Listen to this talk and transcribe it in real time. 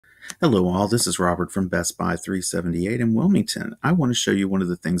Hello all, this is Robert from Best Buy 378 in Wilmington. I want to show you one of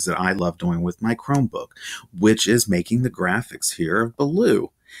the things that I love doing with my Chromebook, which is making the graphics here of Baloo.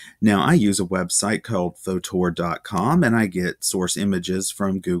 Now, I use a website called Fotor.com and I get source images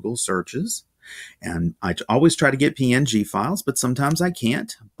from Google searches. And I always try to get PNG files, but sometimes I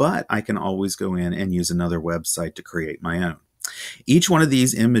can't. But I can always go in and use another website to create my own. Each one of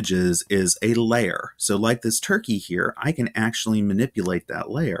these images is a layer. So like this turkey here, I can actually manipulate that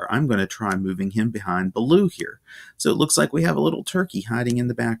layer. I'm going to try moving him behind Baloo here. So it looks like we have a little turkey hiding in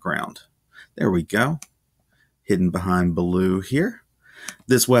the background. There we go. Hidden behind Baloo here.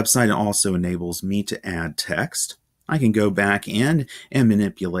 This website also enables me to add text. I can go back in and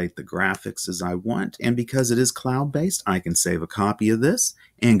manipulate the graphics as I want. And because it is cloud-based, I can save a copy of this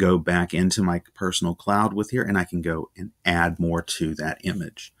and go back into my personal cloud with here, and I can go and add more to that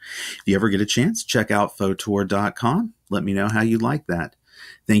image. If you ever get a chance, check out Fotor.com. Let me know how you like that.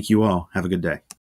 Thank you all. Have a good day.